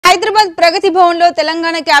హైదరాబాద్ ప్రగతి భవన్లో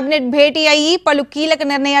తెలంగాణ కేబినెట్ భేటీ అయ్యి పలు కీలక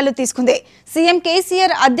నిర్ణయాలు తీసుకుంది. సీఎం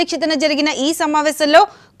కేసీఆర్ అధ్యక్షతన జరిగిన ఈ సమావేశంలో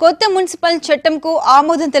కొత్త మున్సిపల్ చట్టంకు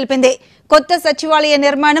ఆమోదం తెలిపింది. కొత్త సచివాలయ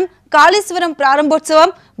నిర్మాణం, కాళేశ్వరం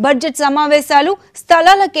ప్రారంభోత్సవం, బడ్జెట్ సమావేశాలు,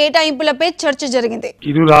 స్థలాల కేటాయింపులపై చర్చ జరిగింది.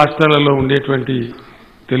 ఇరు రాష్ట్రాలలో ఉండేటువంటి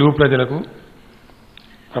తెలుగు ప్రజలకు,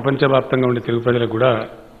 ప్రపంచవ్యాప్తంగా ఉండే తెలుగు ప్రజలకు కూడా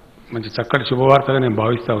మంచి చక్కటి శుభవార్తగా నేను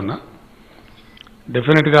భావిస్తా ఉన్నా.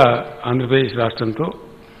 డెఫినెట్గా ఆంధ్రప్రదేశ్ రాష్ట్రంతో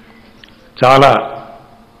చాలా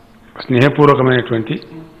స్నేహపూర్వకమైనటువంటి,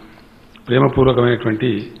 ప్రేమపూర్వకమైనటువంటి,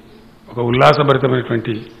 ఒక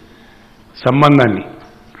ఉల్లాసభరితమైనటువంటి సంబంధాన్ని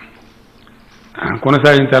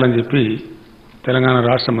కొనసాగించాలని చెప్పి తెలంగాణ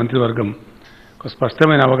రాష్ట్ర మంత్రివర్గం ఒక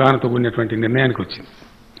స్పష్టమైన అవగాహనతో కూడినటువంటి నిర్ణయానికి వచ్చింది.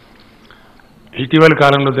 ఇటీవల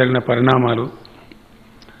కాలంలో జరిగిన పరిణామాలు,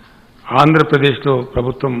 ఆంధ్రప్రదేశ్లో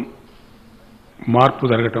ప్రభుత్వం మార్పు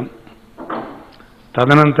జరగటం,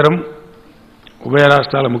 తదనంతరం ఉభయ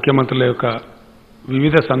రాష్ట్రాల ముఖ్యమంత్రుల యొక్క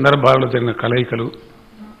వివిధ సందర్భాల్లో జరిగిన కలయికలు,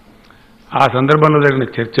 ఆ సందర్భంలో జరిగిన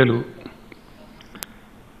చర్చలు,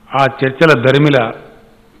 ఆ చర్చల దరిమిల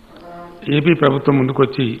ఏపీ ప్రభుత్వం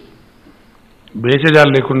ముందుకొచ్చి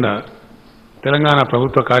భేషజాలు లేకుండా తెలంగాణ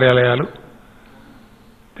ప్రభుత్వ కార్యాలయాలు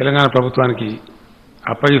తెలంగాణ ప్రభుత్వానికి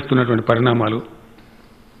అప్పగిస్తున్నటువంటి పరిణామాలు,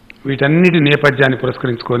 వీటన్నిటి నేపథ్యాన్ని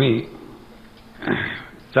పురస్కరించుకొని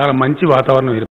చాలా మంచి వాతావరణం